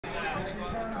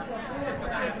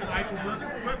Jason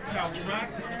Eichelberger, Prep Cal Track.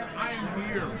 I am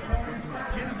here with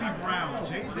Mackenzie Browne,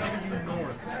 JW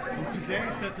North, who today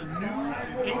sets a new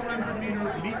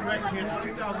 800-meter meet record here at the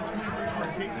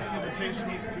 2023 Arcadia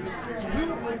Invitational.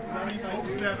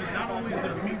 2:03:07. Not only is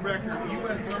it a meet record,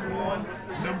 U.S. #1,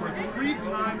 number 3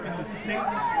 time in the state,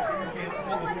 and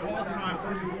all time.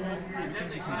 First and foremost,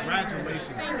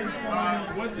 congratulations.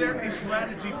 Was there a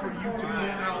strategy for you to go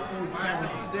out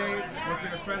fast today? Was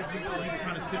there a strategy for you to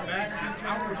kind of sit back?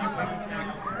 How were you able to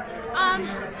execute?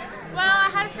 Well, I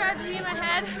had a strategy in my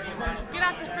head. Get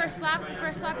out the first lap. The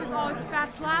first lap is always a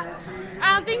fast lap.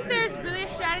 I don't think there's really a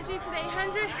strategy to the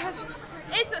 800 because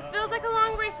it feels like a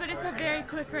long race, but it's a very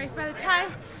quick race. By the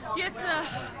time you get to the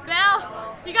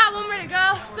bell, you got one more to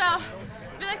go. So I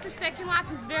feel like the second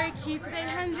lap is very key to the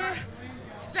 800,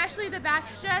 especially the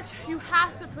backstretch. You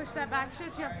have to push that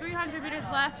backstretch. You have 300 meters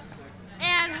left,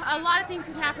 and a lot of things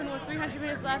can happen with 300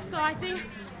 meters left. So I think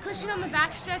pushing on the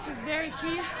backstretch is very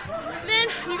key. Then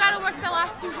you got to work the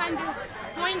last 200.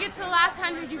 When you get to the last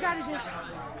 100, you got to just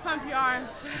pump your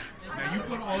arms. Now you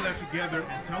put all that together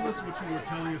and tell us what you were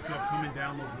telling yourself coming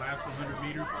down those last 100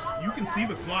 meters. You can see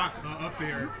the clock up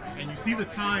there and you see the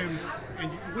time,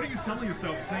 and what are you telling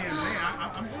yourself saying, hey,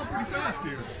 I'm going pretty fast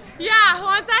here? Yeah,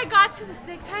 once I got to the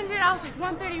 600, I was like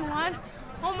 131.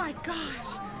 Oh my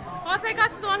gosh. Once I got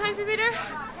to the 100 meter,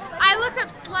 I looked up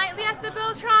slightly at the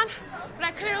Beltron, but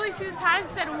I couldn't really see the time. It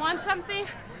said 1 something,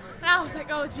 and I was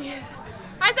like, oh geez.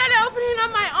 I started opening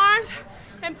up my arms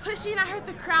and pushing. I heard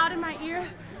the crowd in my ears.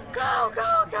 Go,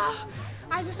 go, go.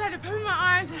 I just started pumping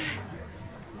my arms and I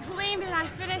leaned and I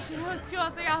finished, and it was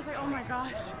 2:03. I was like, oh my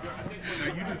gosh.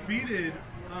 Now you defeated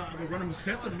the runner who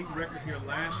set the meet record here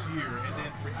last year, and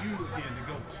then for you again to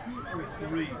go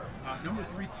 2:03, number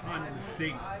 3 time in the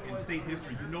state, in state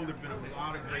history. You know there've been a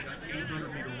lot of great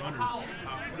 800-meter runners.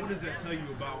 What does that tell you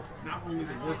about not only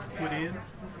the work you put in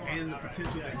and the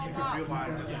potential that you can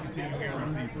realize as we continue here in the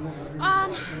season?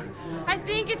 I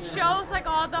think it shows like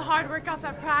all the hard workouts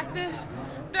at practice,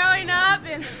 throwing up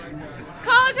and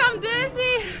coach, I'm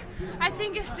dizzy. I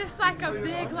think it's just like a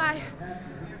big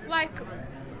like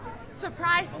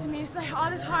surprise to me. It's like all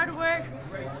this hard work,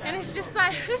 and it's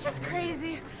just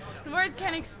crazy. Words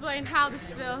can't explain how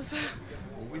this feels. Well,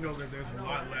 we know that there's a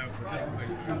lot left, but this is a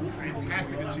true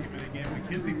fantastic achievement again.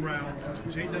 Mackenzie Browne,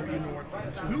 JW North,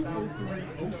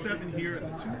 2:03:07 here at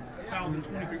the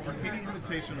 2023 Arcadia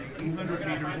Invitational, 800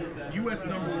 meters, U.S.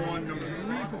 #1, number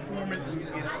 3 performance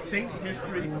in state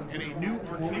history, and a new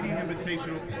Arcadia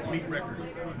Invitational meet record.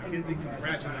 Mackenzie,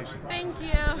 congratulations. Thank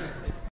you.